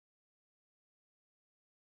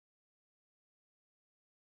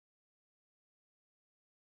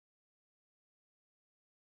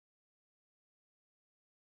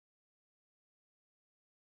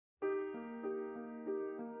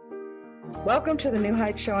Welcome to the New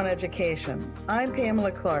Heights Show on Education. I'm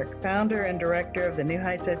Pamela Clark, founder and director of the New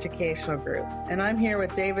Heights Educational Group, and I'm here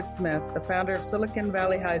with David Smith, the founder of Silicon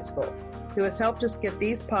Valley High School, who has helped us get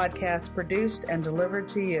these podcasts produced and delivered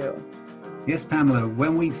to you. Yes, Pamela,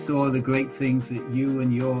 when we saw the great things that you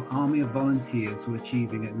and your army of volunteers were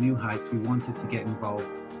achieving at New Heights, we wanted to get involved.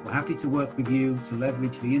 We're happy to work with you to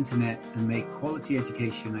leverage the internet and make quality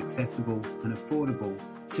education accessible and affordable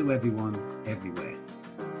to everyone, everywhere.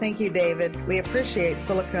 Thank you, David. We appreciate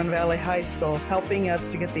Silicon Valley High School helping us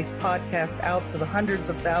to get these podcasts out to the hundreds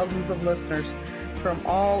of thousands of listeners from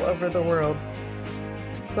all over the world.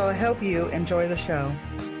 So I hope you enjoy the show.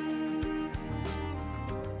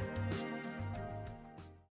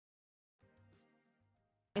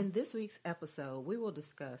 In this week's episode, we will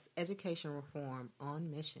discuss education reform on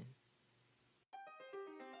mission.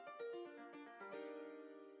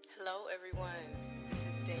 Hello, everyone. This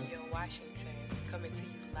is Danielle Washington coming to you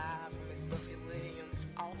live from Ms. Buffy Williams'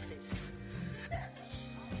 office.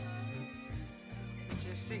 We're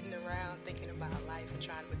just sitting around thinking about life and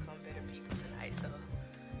trying to become better people tonight, so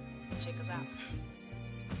check us out.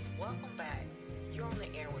 Welcome back. You're on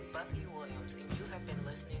the air with Buffy Williams, and you have been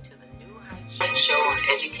listening to the New Heights Show on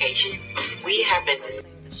Education. We have been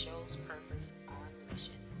discussing the show's purpose on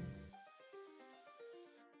mission.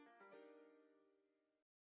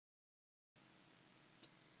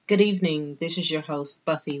 Good evening. This is your host,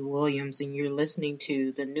 Buffy Williams, and you're listening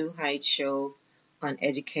to the New Heights Show on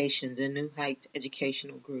Education, the New Heights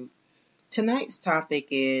Educational Group. Tonight's topic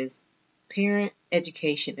is parent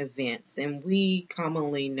education events, and we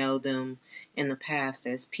commonly know them in the past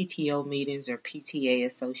as PTO meetings or PTA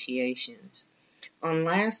associations. On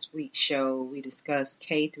last week's show, we discussed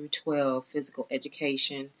K through 12 physical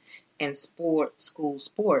education and school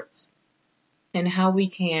sports, and how we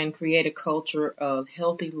can create a culture of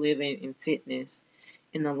healthy living and fitness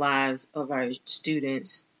in the lives of our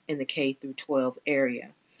students in the K through 12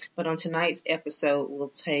 area. But on tonight's episode, we'll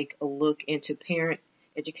take a look into parent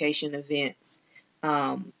education events,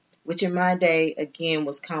 which in my day, again,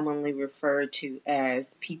 was commonly referred to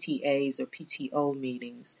as PTAs or PTO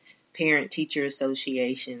meetings, parent-teacher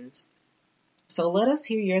associations. So let us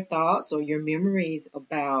hear your thoughts or your memories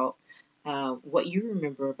about what you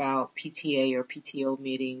remember about PTA or PTO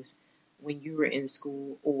meetings when you were in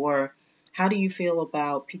school, or how do you feel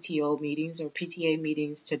about PTO meetings or PTA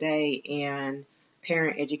meetings today and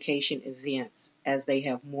parent education events as they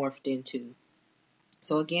have morphed into.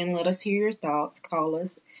 So again, let us hear your thoughts. Call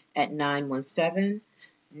us at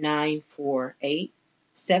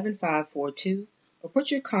 917-948-7542 or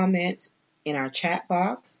put your comments in our chat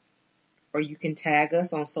box, or you can tag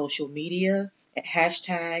us on social media at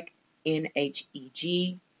hashtag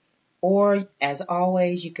NHEG, or as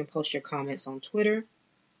always, you can post your comments on Twitter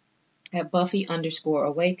at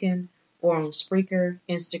Buffy_Awaken or on Spreaker,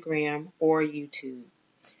 Instagram, or YouTube.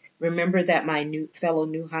 Remember that my fellow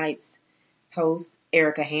New Heights host,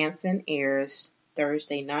 Erica Hansen, airs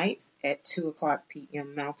Thursday nights at 2 o'clock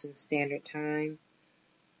p.m. Mountain Standard Time,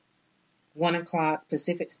 1 o'clock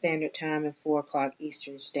Pacific Standard Time, and 4 o'clock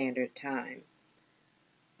Eastern Standard Time.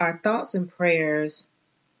 Our thoughts and prayers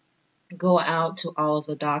go out to all of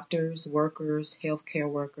the doctors, workers, healthcare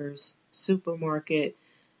workers, supermarket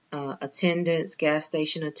attendants, gas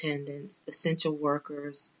station attendants, essential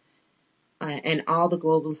workers, and all the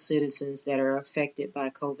global citizens that are affected by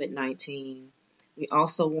COVID-19. We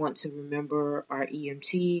also want to remember our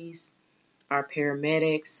EMTs, our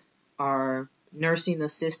paramedics, our nursing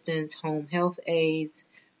assistants, home health aides,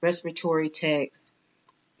 respiratory techs,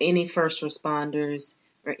 any first responders,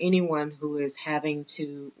 or anyone who is having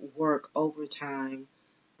to work overtime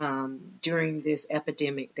during this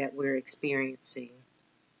epidemic that we're experiencing.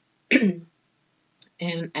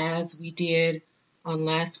 And as we did on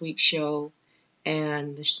last week's show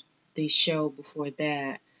and the show before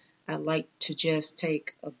that, I'd like to just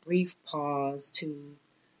take a brief pause to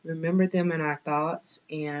remember them in our thoughts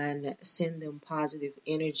and send them positive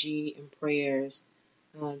energy and prayers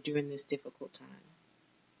during this difficult time.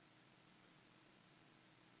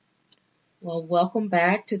 Well, welcome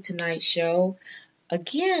back to tonight's show.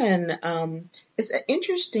 Again, it's an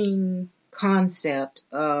interesting concept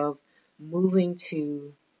of moving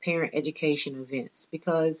to parent education events,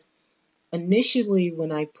 because initially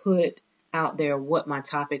when I put out there what my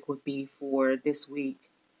topic would be for this week,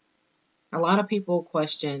 a lot of people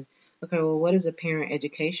question, okay, well, what is a parent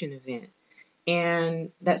education event?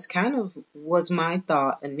 And that's kind of was my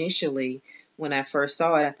thought initially when I first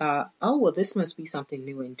saw it. I thought, oh, well, this must be something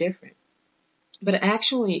new and different. But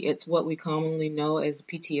actually, it's what we commonly know as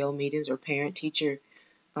PTO meetings or parent-teacher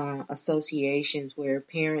associations, where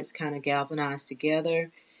parents kind of galvanize together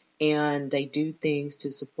and they do things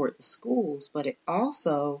to support the schools, but it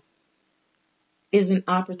also is an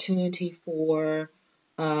opportunity for,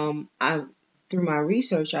 through my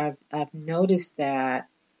research, I've noticed that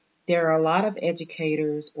there are a lot of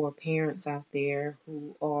educators or parents out there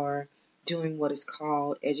who are doing what is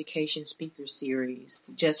called education speaker series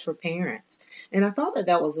just for parents. And I thought that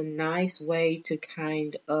that was a nice way to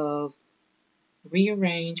kind of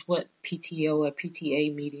rearrange what PTO or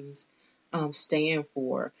PTA meetings stand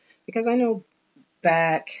for. Because I know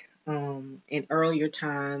back in earlier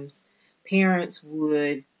times, parents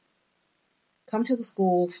would come to the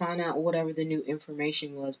school, find out whatever the new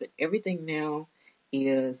information was, but everything now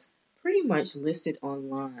is pretty much listed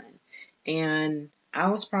online. And I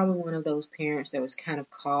was probably one of those parents that was kind of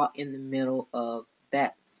caught in the middle of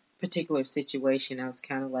that particular situation. I was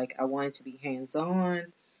kind of like, I wanted to be hands-on.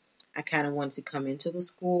 I kind of wanted to come into the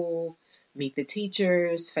school, meet the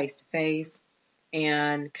teachers face to face,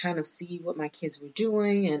 and kind of see what my kids were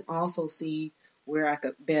doing, and also see where I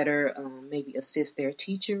could better maybe assist their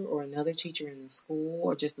teacher or another teacher in the school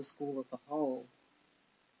or just the school as a whole.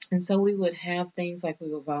 And so we would have things like we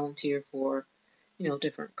would volunteer for,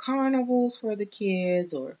 different carnivals for the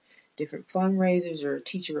kids, or different fundraisers or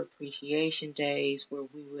teacher appreciation days where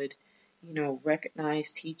we would,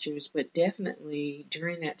 recognize teachers. But definitely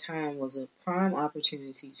during that time was a prime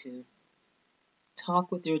opportunity to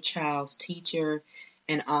talk with your child's teacher,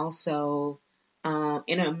 and also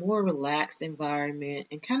in a more relaxed environment,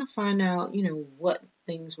 and kind of find out, what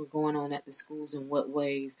things were going on at the schools and what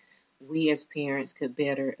ways we as parents could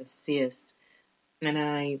better assist. And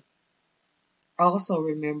I also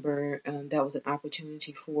remember that was an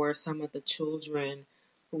opportunity for some of the children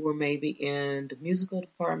who were maybe in the musical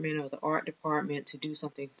department or the art department to do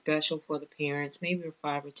something special for the parents, maybe a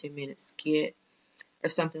 5 or 10 minute skit or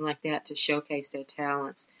something like that to showcase their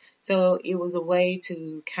talents. So it was a way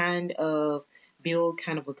to kind of build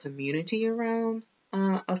kind of a community around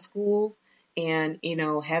a school, and,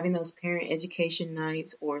 having those parent education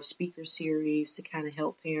nights or speaker series to kind of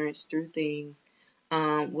help parents through things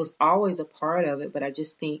was always a part of it. But I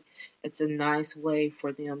just think it's a nice way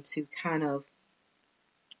for them to kind of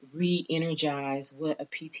re-energize what a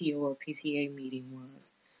PTO or PTA meeting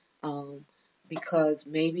was. Because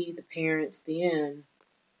maybe the parents then,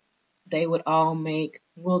 they would all make,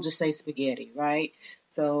 we'll just say spaghetti, right?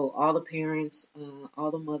 So all the parents,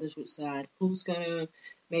 all the mothers would decide who's going to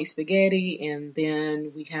make spaghetti, and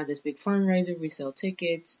then we have this big fundraiser, we sell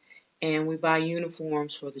tickets, and we buy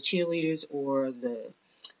uniforms for the cheerleaders or the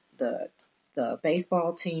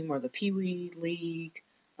baseball team or the Pee Wee League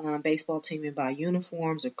baseball team, and buy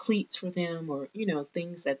uniforms or cleats for them, or,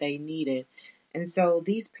 things that they needed. And so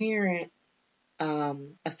these parent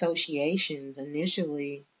associations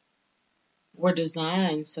initially were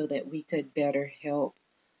designed so that we could better help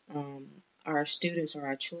our students or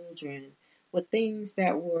our children with things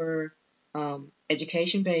that were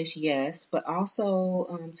education-based, yes, but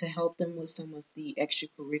also to help them with some of the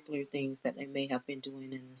extracurricular things that they may have been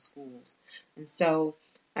doing in the schools. And so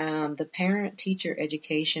the parent-teacher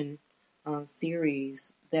education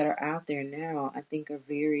series that are out there now, I think, are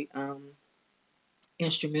very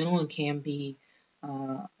instrumental and can be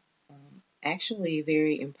actually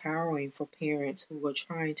very empowering for parents who are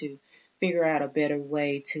trying to figure out a better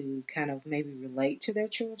way to kind of maybe relate to their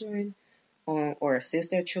children, or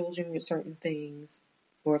assist their children with certain things,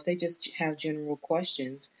 or if they just have general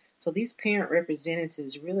questions. So these parent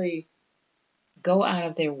representatives really go out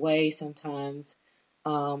of their way sometimes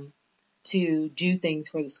to do things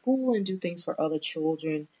for the school and do things for other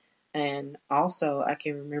children. And also, I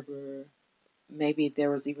can remember maybe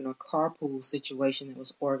there was even a carpool situation that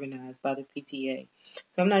was organized by the PTA.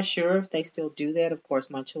 So I'm not sure if they still do that. Of course,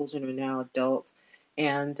 my children are now adults,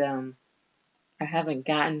 and I haven't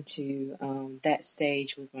gotten to that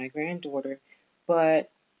stage with my granddaughter, but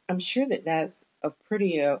I'm sure that that's a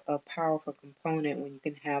pretty a powerful component when you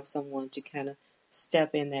can have someone to kind of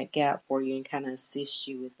step in that gap for you and kind of assist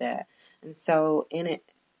you with that. And so it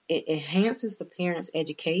enhances the parents'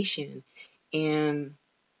 education in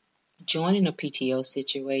joining a PTO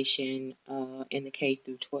situation in the K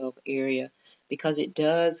through 12 area, because it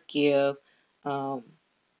does give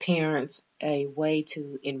parents a way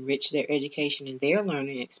to enrich their education and their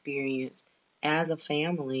learning experience as a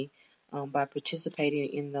family by participating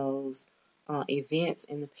in those events,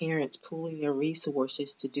 and the parents pooling their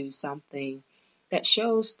resources to do something that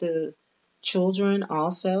shows the children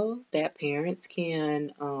also that parents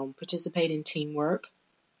can participate in teamwork,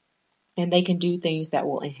 and they can do things that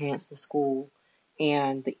will enhance the school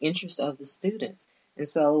and the interest of the students. And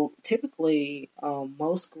so typically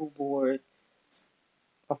most school boards,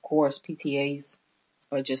 of course, PTAs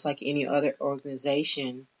or just like any other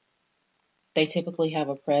organization, they typically have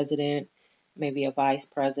a president, maybe a vice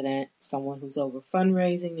president, someone who's over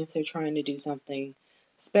fundraising if they're trying to do something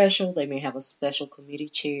special. They may have a special committee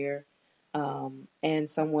chair, and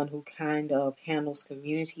someone who kind of handles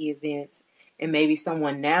community events. And maybe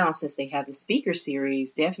someone now, since they have the speaker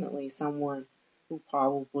series, definitely someone who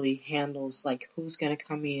probably handles like who's going to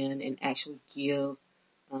come in and actually give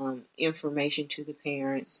information to the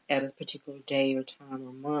parents at a particular day or time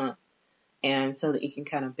or month, and so that you can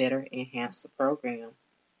kind of better enhance the program.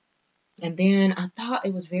 And then I thought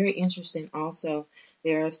it was very interesting also,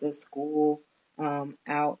 there's the school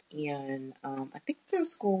out in, I think the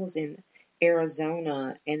school is in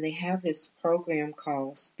Arizona, and they have this program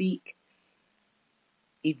called Speak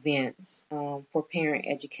Events for parent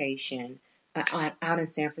education out in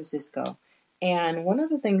San Francisco. And one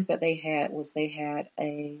of the things that they had was they had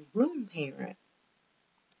a room parent.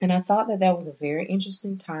 And I thought that that was a very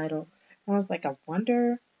interesting title. I was like, I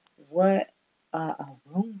wonder what a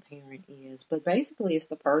room parent is. But basically, it's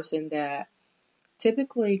the person that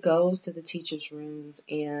typically goes to the teacher's rooms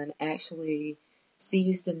and actually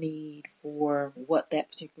sees the need for what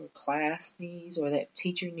that particular class needs or that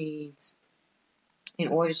teacher needs in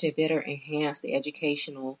order to better enhance the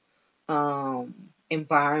educational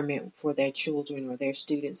environment for their children or their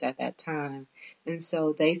students at that time. And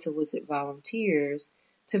so they solicit volunteers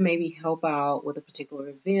to maybe help out with a particular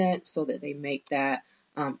event so that they make that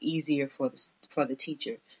easier for the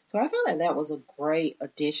teacher. So I thought that that was a great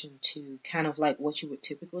addition to kind of like what you would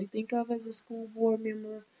typically think of as a school board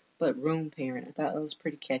member, but room parent. I thought it was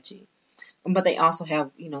pretty catchy. But they also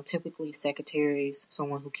have, typically secretaries,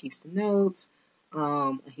 someone who keeps the notes,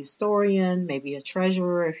 a historian, maybe a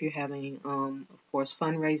treasurer if you're having, of course,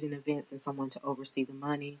 fundraising events, and someone to oversee the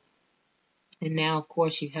money. And now, of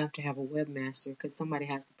course, you have to have a webmaster because somebody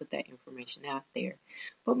has to put that information out there.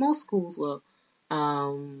 But most schools will,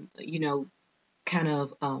 kind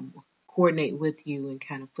of coordinate with you and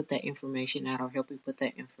kind of put that information out or help you put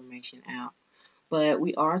that information out. But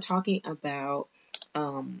we are talking about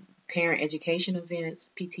parent education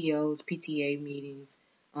events, PTOs, PTA meetings,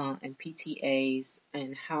 and PTAs,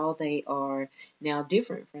 and how they are now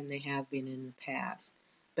different from they have been in the past.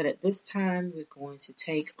 But at this time, we're going to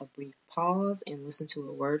take a brief pause and listen to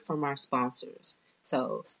a word from our sponsors.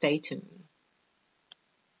 So stay tuned.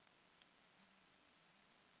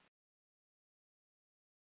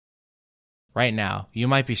 Right now, you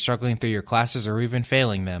might be struggling through your classes or even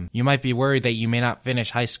failing them. You might be worried that you may not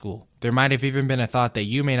finish high school. There might have even been a thought that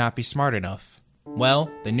you may not be smart enough.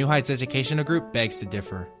 Well, the New Heights Educational Group begs to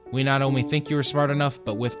differ. We not only think you are smart enough,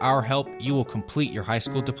 but with our help, you will complete your high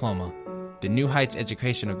school diploma. The New Heights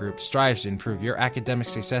Educational Group strives to improve your academic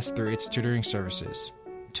success through its tutoring services.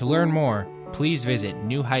 To learn more, please visit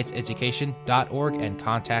newheightseducation.org and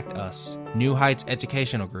contact us. New Heights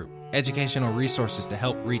Educational Group, educational resources to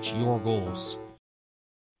help reach your goals.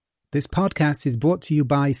 This podcast is brought to you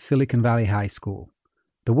by Silicon Valley High School,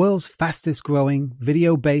 the world's fastest growing,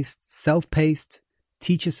 video-based, self-paced,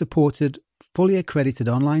 teacher-supported, fully accredited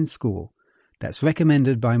online school that's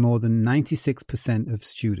recommended by more than 96% of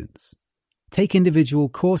students. Take individual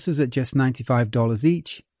courses at just $95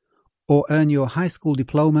 each, or earn your high school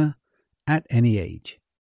diploma at any age.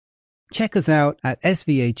 Check us out at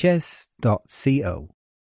svhs.co.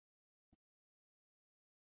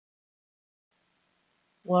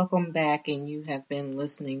 Welcome back, and you have been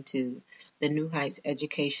listening to the New Heights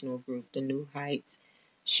Educational Group, the New Heights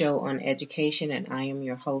show on education, and I am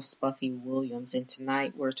your host, Buffy Williams, and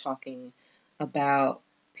tonight we're talking about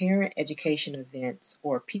parent education events,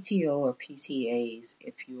 or PTO or PTAs,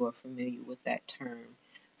 if you are familiar with that term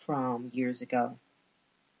from years ago.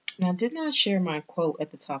 Now, I did not share my quote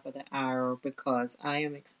at the top of the hour because I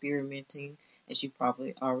am experimenting, as you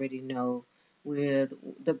probably already know, with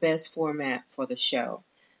the best format for the show.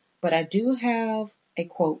 But I do have a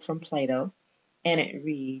quote from Plato, and it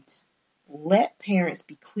reads, "Let parents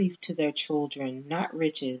bequeath to their children not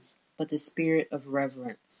riches, but the spirit of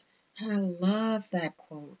reverence." And I love that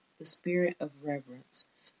quote, the spirit of reverence,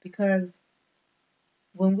 because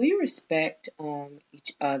when we respect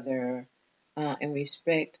each other and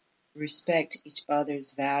respect each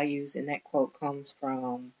other's values, and that quote comes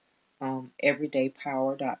from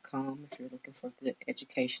everydaypower.com if you're looking for good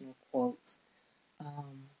educational quotes.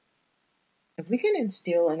 If we can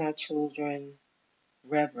instill in our children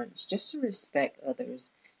reverence, just to respect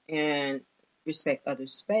others and respect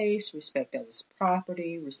others' space, respect others'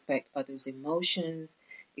 property, respect others' emotions,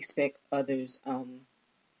 respect others'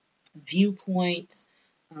 viewpoints,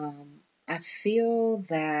 I feel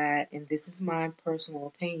that, and this is my personal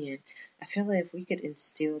opinion, I feel that if we could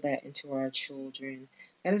instill that into our children,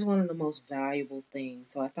 that is one of the most valuable things.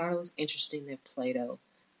 So I thought it was interesting that Plato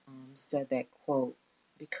said that quote,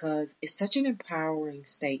 because it's such an empowering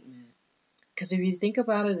statement. Because if you think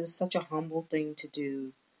about it, it's such a humble thing to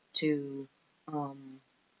do, to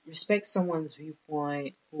respect someone's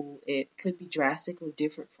viewpoint who it could be drastically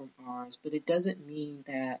different from ours, but it doesn't mean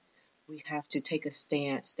that we have to take a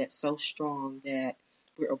stance that's so strong that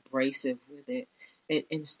we're abrasive with it.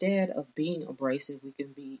 Instead of being abrasive, we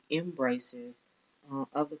can be embracive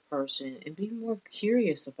of the person and be more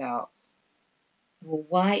curious about, well,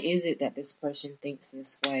 why is it that this person thinks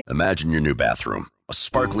this way? Imagine your new bathroom. A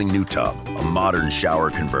sparkling new tub, a modern shower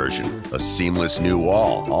conversion, a seamless new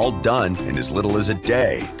wall, all done in as little as a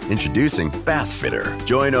day. Introducing Bath Fitter.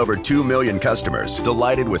 Join over 2 million customers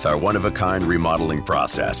delighted with our one-of-a-kind remodeling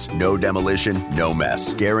process. No demolition, no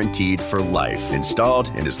mess. Guaranteed for life. Installed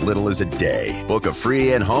in as little as a day. Book a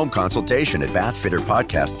free in-home consultation at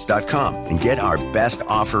bathfitterpodcasts.com and get our best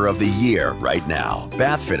offer of the year right now.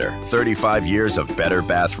 Bath Fitter, 35 years of better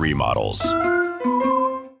bath remodels.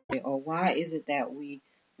 Or why is it that we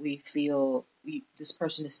feel this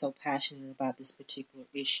person is so passionate about this particular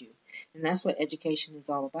issue? And that's what education is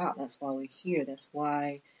all about. That's why we're here. That's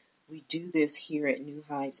why we do this here at New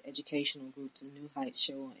Heights Educational Group, the New Heights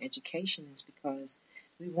Show on Education, is because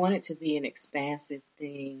we want it to be an expansive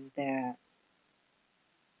thing that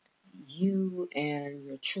you and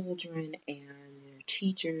your children and your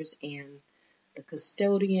teachers and the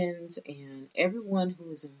custodians and everyone who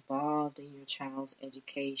is involved in your child's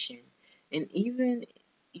education, and even,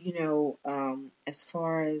 as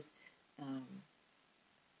far as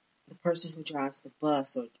the person who drives the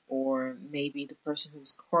bus, or maybe the person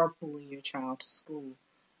who's carpooling your child to school,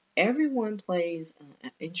 everyone plays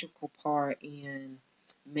an integral part in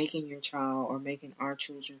making your child or making our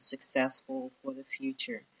children successful for the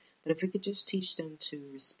future. But if we could just teach them to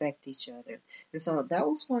respect each other. And so that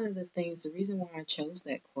was one of the things, the reason why I chose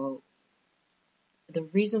that quote, the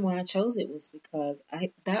reason why I chose it was because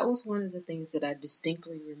that was one of the things that I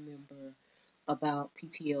distinctly remember about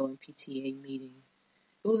PTO and PTA meetings.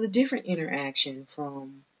 It was a different interaction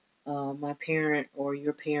from my parent or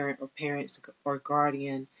your parent or parents or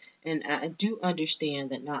guardian. And I do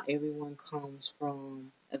understand that not everyone comes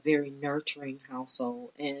from a very nurturing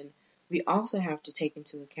household. And we also have to take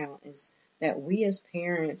into account is that we as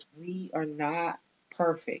parents, we are not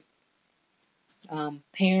perfect.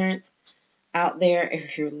 Parents out there,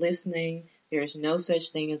 if you're listening, there is no such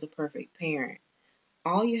thing as a perfect parent.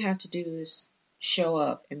 All you have to do is show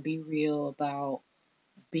up and be real about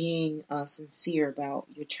being sincere about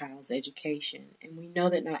your child's education. And we know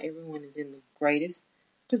that not everyone is in the greatest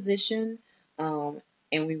position, and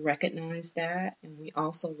we recognize that. And we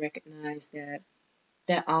also recognize that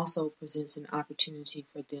also presents an opportunity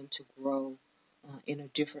for them to grow in a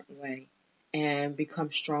different way and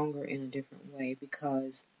become stronger in a different way,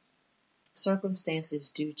 because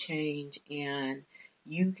circumstances do change and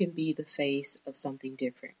you can be the face of something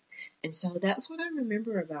different. And so that's what I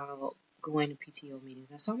remember about going to PTO meetings.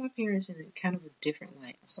 I saw my parents in kind of a different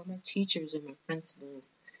light. I saw my teachers and my principals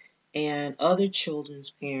and other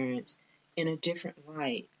children's parents in a different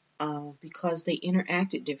light, because they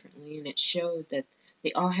interacted differently, and it showed that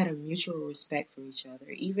they all had a mutual respect for each other.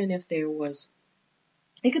 Even if there was,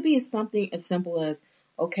 it could be something as simple as,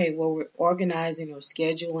 okay, well, we're organizing or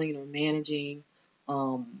scheduling or managing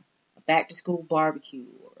a back-to-school barbecue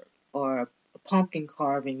or a pumpkin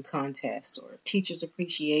carving contest or Teachers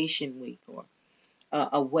Appreciation Week, or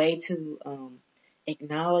a way to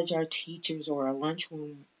acknowledge our teachers or our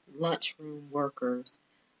lunchroom workers,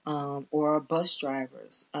 or our bus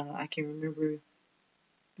drivers. I can remember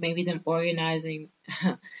maybe them organizing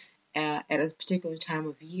at a particular time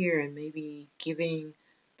of year and maybe giving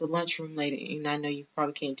the lunchroom lady, and I know you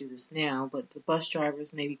probably can't do this now, but the bus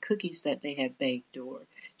drivers maybe cookies that they had baked, or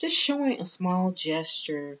just showing a small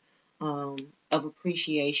gesture of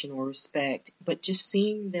appreciation or respect, but just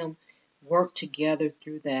seeing them work together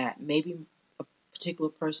through that. Maybe a particular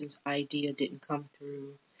person's idea didn't come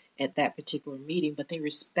through at that particular meeting, but they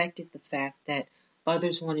respected the fact that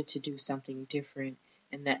others wanted to do something different,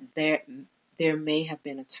 and that there may have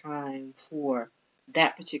been a time for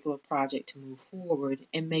that particular project to move forward,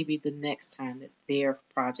 and maybe the next time that their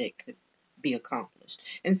project could be accomplished.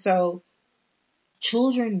 And so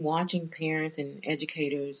children watching parents and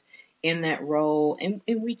educators in that role, and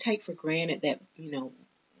we take for granted that,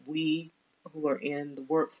 we who are in the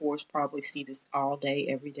workforce probably see this all day,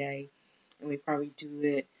 every day, and we probably do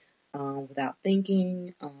it without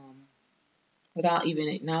thinking, without even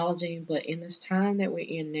acknowledging. But in this time that we're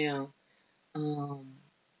in now,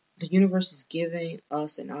 the universe is giving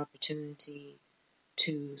us an opportunity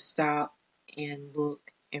to stop and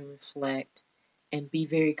look and reflect and be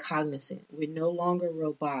very cognizant. We're no longer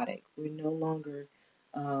robotic. We're no longer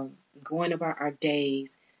going about our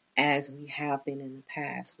days as we have been in the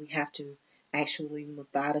past. We have to actually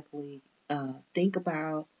methodically think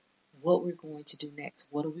about what we're going to do next.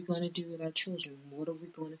 What are we going to do with our children? What are we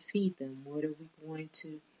going to feed them?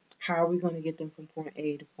 How are we going to get them from point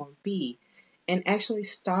A to point B? And actually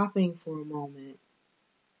stopping for a moment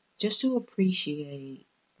just to appreciate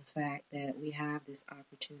the fact that we have this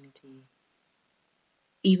opportunity,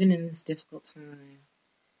 even in this difficult time,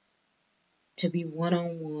 to be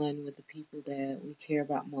one-on-one with the people that we care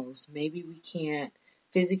about most. Maybe we can't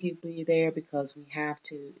physically be there because we have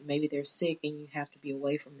to, maybe they're sick and you have to be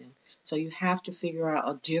away from them. So you have to figure out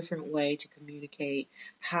a different way to communicate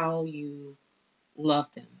how you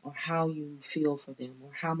love them or how you feel for them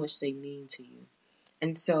or how much they mean to you.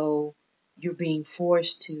 And so you're being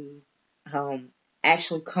forced to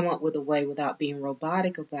actually come up with a way without being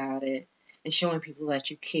robotic about it and showing people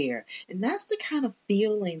that you care. And that's the kind of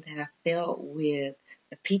feeling that I felt with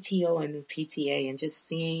the PTO and the PTA, and just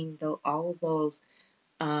seeing all of those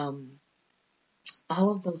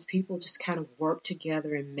people just kind of work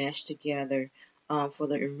together and mesh together for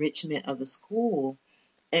the enrichment of the school.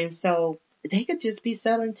 And so they could just be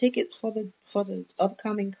selling tickets for the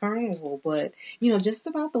upcoming carnival, but just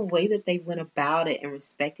about the way that they went about it and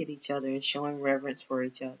respected each other and showing reverence for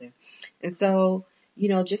each other. And so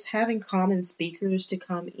just having common speakers to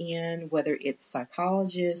come in, whether it's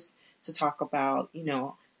psychologists to talk about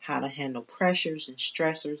how to handle pressures and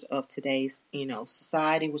stressors of today's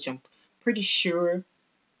society, which I'm pretty sure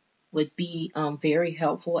would be very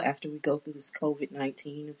helpful after we go through this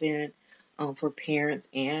COVID-19 event. For parents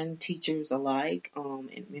and teachers alike,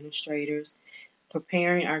 administrators,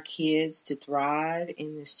 preparing our kids to thrive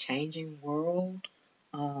in this changing world.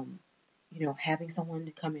 Having someone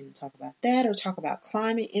to come in and talk about that, or talk about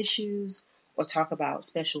climate issues, or talk about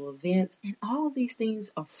special events, and all of these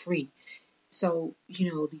things are free. So,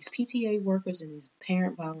 these PTA workers and these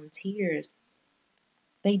parent volunteers,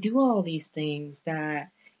 they do all these things that,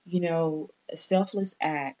 selfless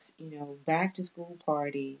acts, back to school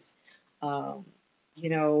parties, um,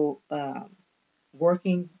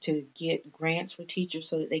 working to get grants for teachers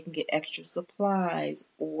so that they can get extra supplies,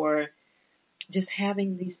 or just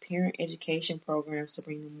having these parent education programs to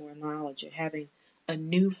bring them more knowledge, or having a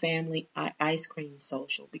new family ice cream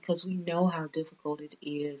social, because we know how difficult it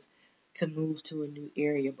is to move to a new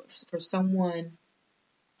area. But for someone,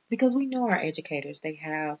 because we know our educators, they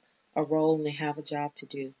have a role and they have a job to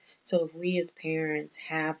do. So if we as parents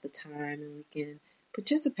have the time and we can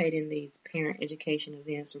participate in these parent education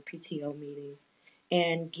events or PTO meetings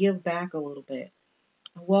and give back a little bit.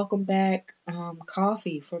 Welcome back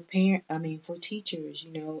coffee for teachers,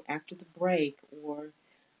 after the break, or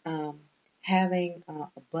having a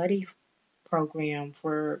buddy program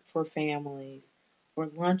for families, or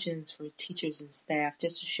luncheons for teachers and staff,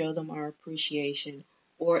 just to show them our appreciation,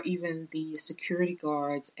 or even the security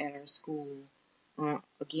guards at our school,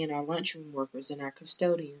 again, our lunchroom workers and our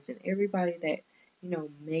custodians and everybody that,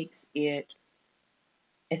 makes it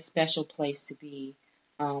a special place to be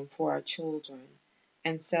for our children.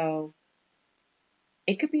 And so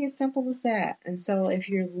it could be as simple as that. And so if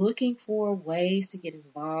you're looking for ways to get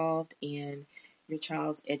involved in your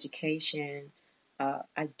child's education,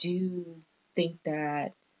 I do think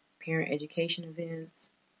that parent education events,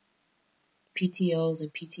 PTOs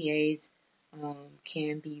and PTAs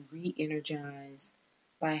can be re-energized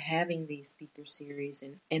by having these speaker series,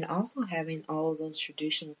 and also having all of those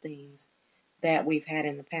traditional things that we've had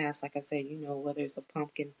in the past. Like I said, whether it's a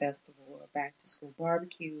pumpkin festival or a back to school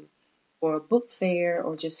barbecue or a book fair,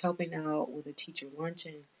 or just helping out with a teacher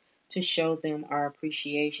luncheon to show them our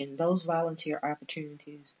appreciation. Those volunteer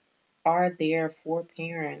opportunities are there for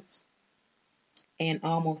parents in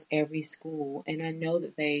almost every school. And I know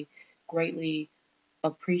that they greatly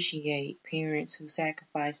appreciate parents who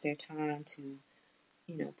sacrifice their time to,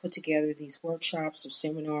 put together these workshops or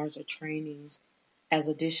seminars or trainings as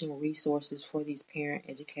additional resources for these parent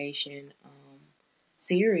education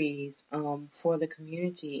series for the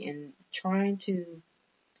community, and trying to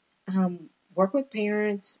work with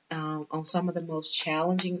parents on some of the most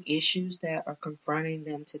challenging issues that are confronting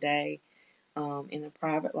them today in their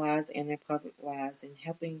private lives and their public lives, and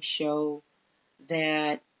helping show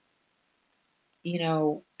that,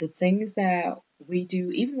 the things that we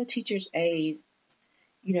do, even the teacher's aid,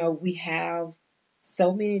 we have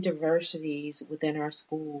so many diversities within our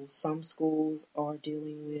schools. Some schools are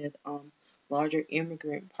dealing with larger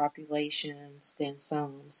immigrant populations than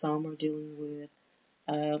some. Some are dealing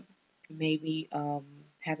with maybe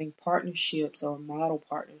having partnerships or model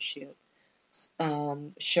partnerships,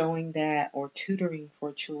 showing that, or tutoring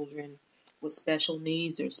for children with special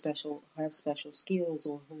needs or have special skills,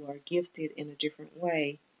 or who are gifted in a different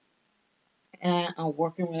way, and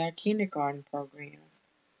working with our kindergarten programs.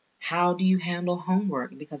 How do you handle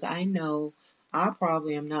homework? Because I know I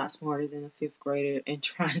probably am not smarter than a fifth grader and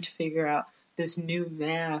trying to figure out this new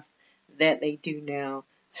math that they do now.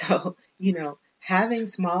 So, having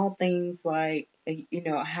small things like,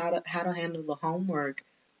 how to handle the homework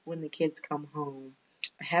when the kids come home,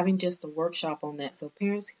 having just a workshop on that, so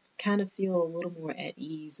parents kind of feel a little more at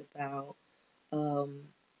ease about,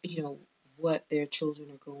 what their children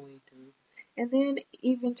are going through. And then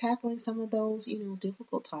even tackling some of those,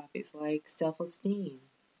 difficult topics like self-esteem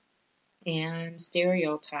and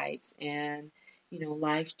stereotypes and,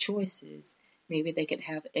 life choices. Maybe they could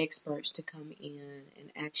have experts to come in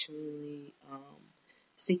and actually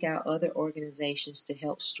seek out other organizations to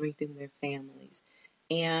help strengthen their families.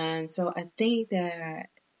 And so I think that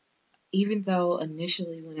even though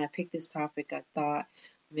initially when I picked this topic, I thought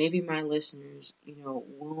maybe my listeners,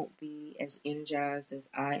 won't be as energized as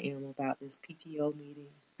I am about this PTO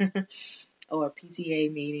meeting or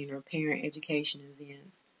PTA meeting or parent education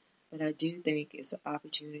events. But I do think it's an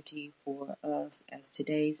opportunity for us as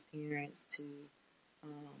today's parents to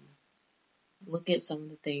look at some of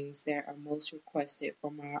the things that are most requested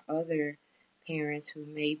from our other parents who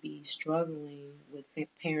may be struggling with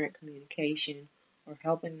parent communication or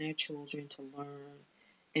helping their children to learn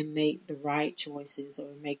and make the right choices or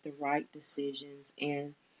make the right decisions.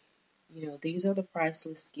 And, these are the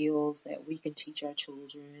priceless skills that we can teach our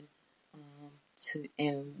children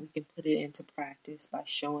and we can put it into practice by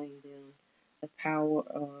showing them the power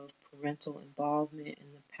of parental involvement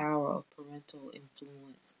and the power of parental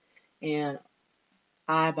influence. And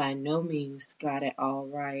I by no means got it all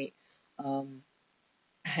right. I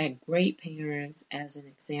had great parents as an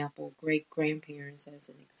example, great grandparents as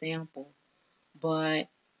an example, but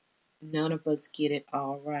none of us get it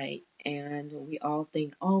all right. And we all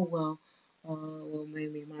think, oh, well,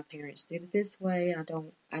 maybe my parents did it this way. I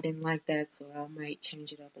didn't like that, so I might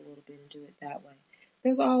change it up a little bit and do it that way.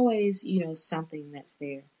 There's always, something that's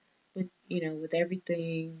there. But, with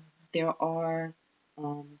everything, there are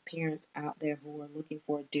parents out there who are looking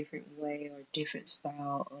for a different way or a different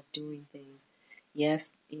style of doing things.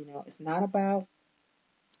 Yes, it's not about,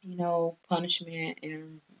 punishment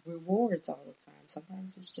and rewards all the time.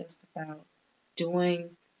 Sometimes it's just about doing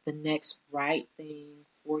the next right thing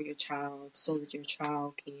for your child so that your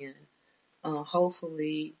child can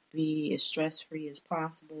hopefully be as stress-free as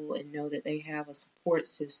possible and know that they have a support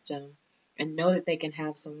system and know that they can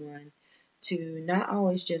have someone to not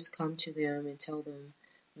always just come to them and tell them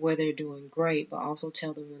where they're doing great, but also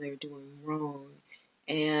tell them where they're doing wrong,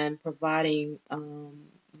 and providing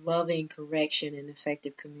loving correction and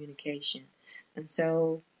effective communication. And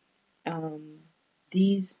so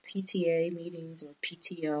these PTA meetings or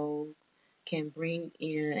PTO can bring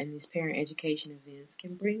in, and these parent education events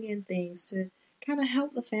can bring in things to kind of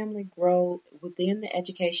help the family grow within the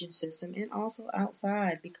education system and also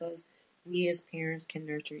outside, because we as parents can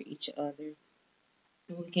nurture each other.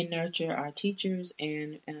 We can nurture our teachers,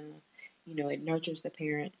 and it nurtures the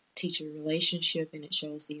parent-teacher relationship, and it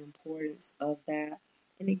shows the importance of that,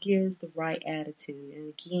 and it gives the right attitude.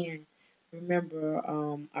 And again, remember,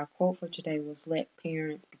 our quote for today was, "Let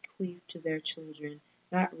parents bequeath to their children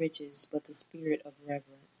not riches, but the spirit of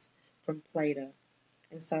reverence," from Plato.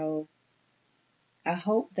 And so I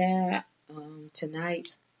hope that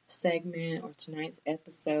tonight's segment or tonight's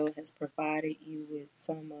episode has provided you with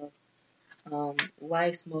some of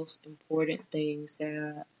life's most important things,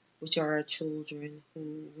 which are our children,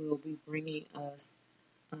 who will be bringing us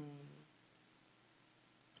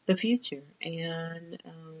the future. And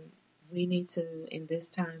we need to, in this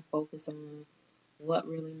time, focus on what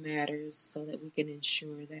really matters so that we can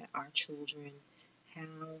ensure that our children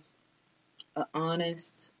have an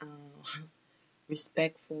honest,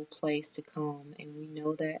 respectful place to come. And we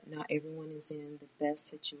know that not everyone is in the best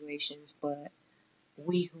situations, but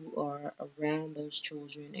we who are around those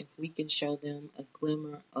children, if we can show them a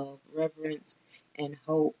glimmer of reverence and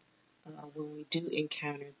hope when we do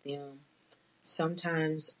encounter them,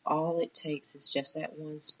 sometimes all it takes is just that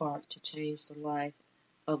one spark to change the life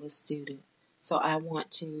of a student. So I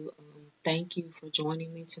want to thank you for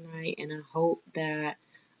joining me tonight, and I hope that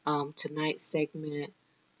tonight's segment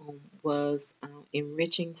was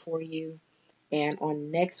enriching for you. And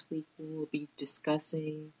on next week, we will be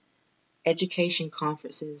discussing education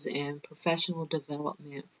conferences and professional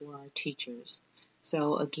development for our teachers.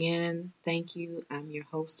 So again, thank you. I'm your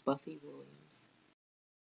host, Buffy Williams.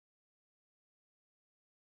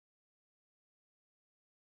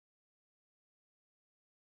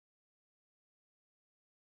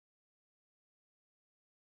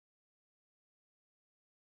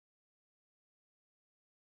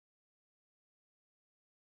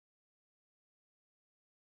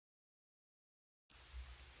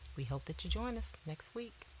 We hope that you join us next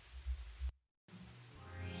week.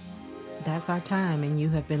 That's our time, and you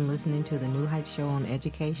have been listening to the New Heights Show on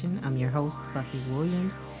Education. I'm your host, Buffy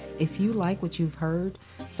Williams. If you like what you've heard,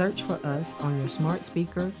 search for us on your smart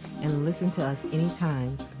speaker and listen to us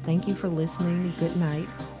anytime. Thank you for listening. Good night.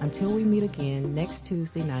 Until we meet again next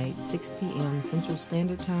Tuesday night, 6 p.m. Central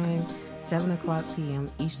Standard Time, 7 o'clock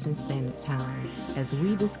p.m. Eastern Standard Time, as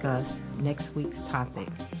we discuss next week's topic.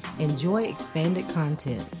 Enjoy expanded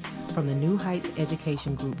content from the New Heights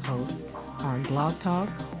Education Group hosts on Blog Talk,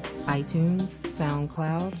 iTunes,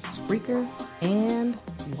 SoundCloud, Spreaker, and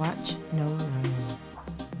Watch No Learn.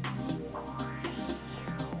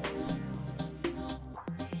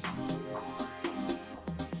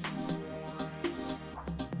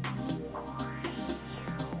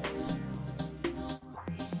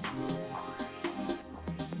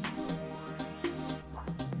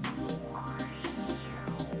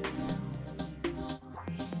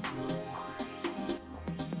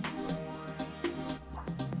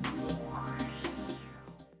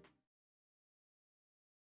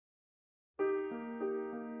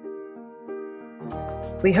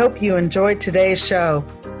 We hope you enjoyed today's show.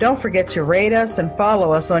 Don't forget to rate us and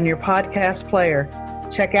follow us on your podcast player.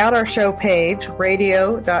 Check out our show page,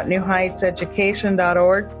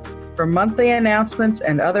 radio.newheightseducation.org, for monthly announcements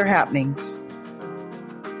and other happenings.